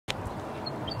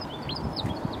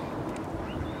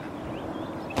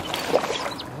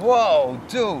Whoa,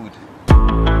 dude!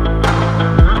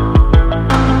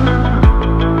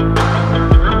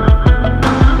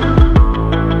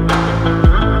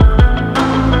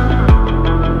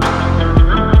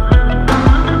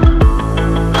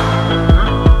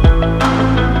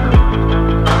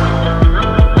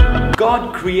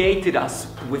 God created us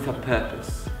with a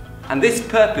purpose, and this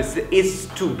purpose is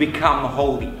to become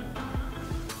holy.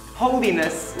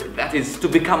 Holiness, that is, to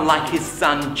become like His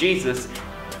Son Jesus,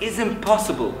 is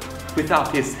impossible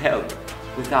without His help,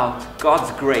 without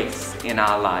God's grace in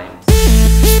our lives.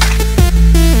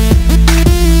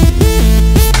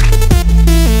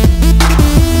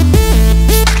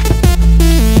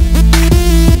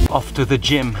 Off to the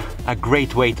gym, a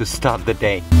great way to start the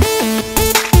day.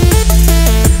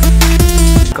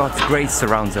 God's grace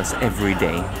surrounds us every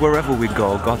day. Wherever we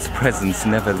go, God's presence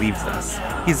never leaves us.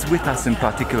 He's with us in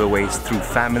particular ways through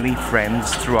family,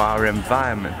 friends, through our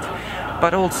environment,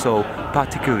 but also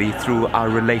particularly through our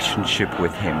relationship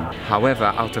with Him. However,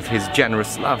 out of His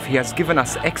generous love, He has given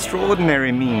us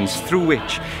extraordinary means through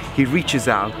which He reaches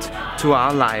out to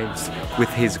our lives with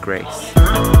His grace.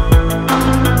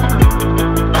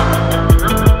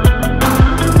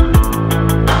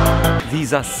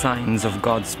 These are signs of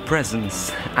God's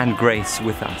presence and grace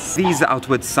with us. These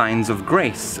outward signs of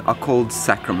grace are called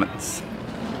sacraments.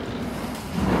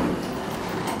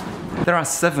 There are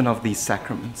 7 of these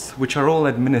sacraments, which are all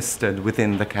administered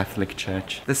within the Catholic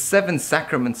Church. The 7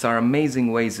 sacraments are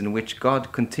amazing ways in which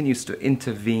God continues to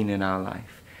intervene in our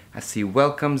life, as He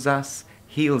welcomes us,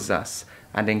 heals us,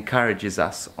 and encourages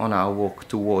us on our walk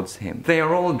towards Him. They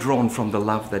are all drawn from the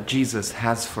love that Jesus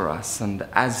has for us, and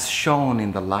as shown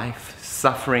in the life,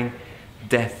 suffering,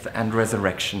 death, and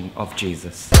resurrection of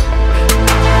Jesus.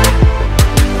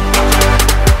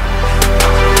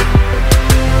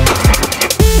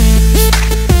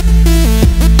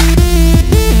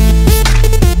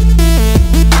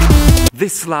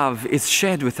 This love is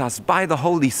shared with us by the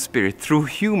Holy Spirit through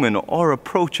human or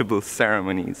approachable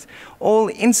ceremonies, all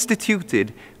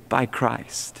instituted by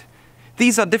Christ.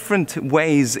 These are different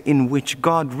ways in which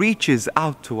God reaches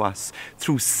out to us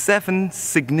through 7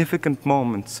 significant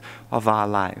moments of our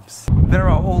lives. There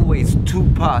are always 2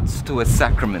 parts to a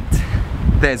sacrament.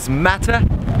 There's matter,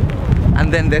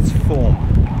 and then there's form.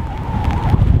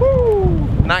 Woo!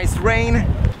 Nice rain.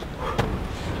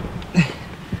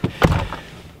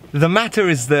 The matter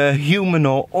is the human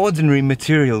or ordinary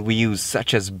material we use,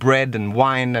 such as bread and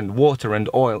wine and water and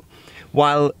oil,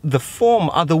 while the form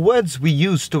are the words we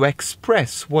use to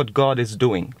express what God is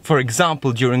doing. For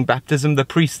example, during baptism, the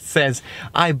priest says,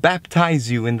 "I baptize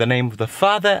you in the name of the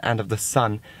Father and of the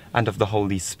Son and of the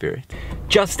Holy Spirit."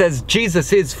 Just as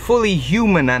Jesus is fully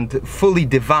human and fully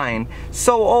divine,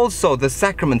 so also the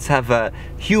sacraments have a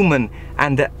human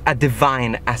and a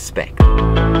divine aspect.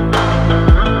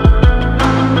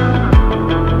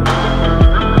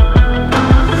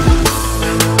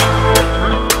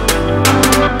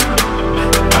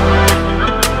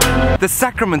 The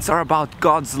sacraments are about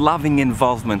God's loving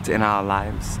involvement in our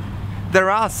lives.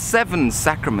 There are 7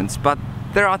 sacraments, but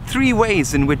there are 3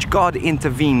 ways in which God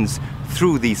intervenes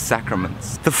through these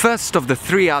sacraments. The first of the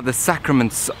 3 are the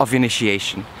sacraments of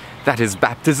initiation, that is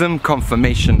baptism,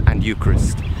 confirmation, and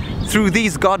Eucharist. Through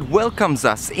these, God welcomes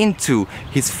us into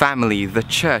His family, the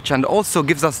Church, and also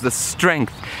gives us the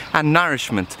strength and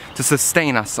nourishment to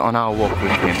sustain us on our walk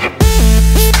with Him.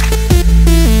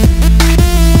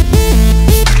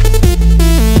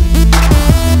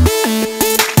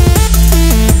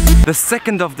 The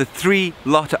second of the 3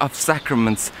 lot of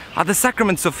sacraments are the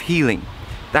sacraments of healing,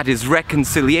 that is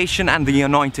reconciliation and the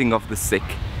anointing of the sick.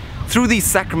 Through these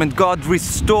sacraments, God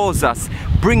restores us,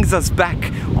 brings us back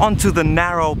onto the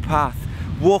narrow path,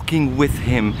 walking with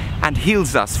Him, and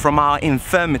heals us from our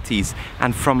infirmities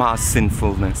and from our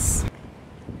sinfulness.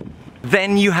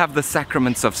 Then you have the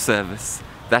sacraments of service,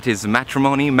 that is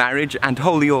matrimony, marriage, and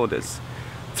holy orders.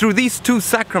 Through these 2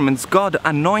 sacraments, God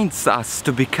anoints us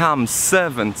to become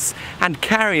servants and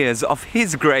carriers of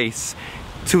His grace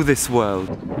to this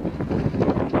world.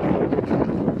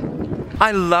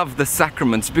 I love the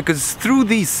sacraments because through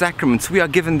these sacraments we are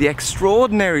given the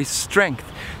extraordinary strength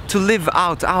to live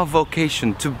out our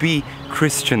vocation to be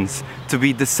Christians, to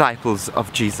be disciples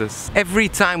of Jesus. Every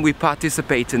time we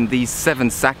participate in these 7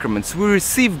 sacraments, we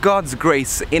receive God's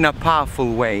grace in a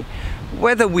powerful way,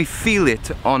 whether we feel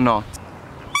it or not.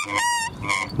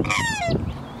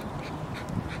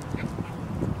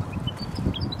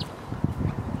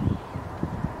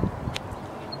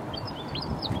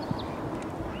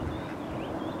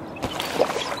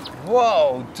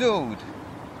 Whoa, dude!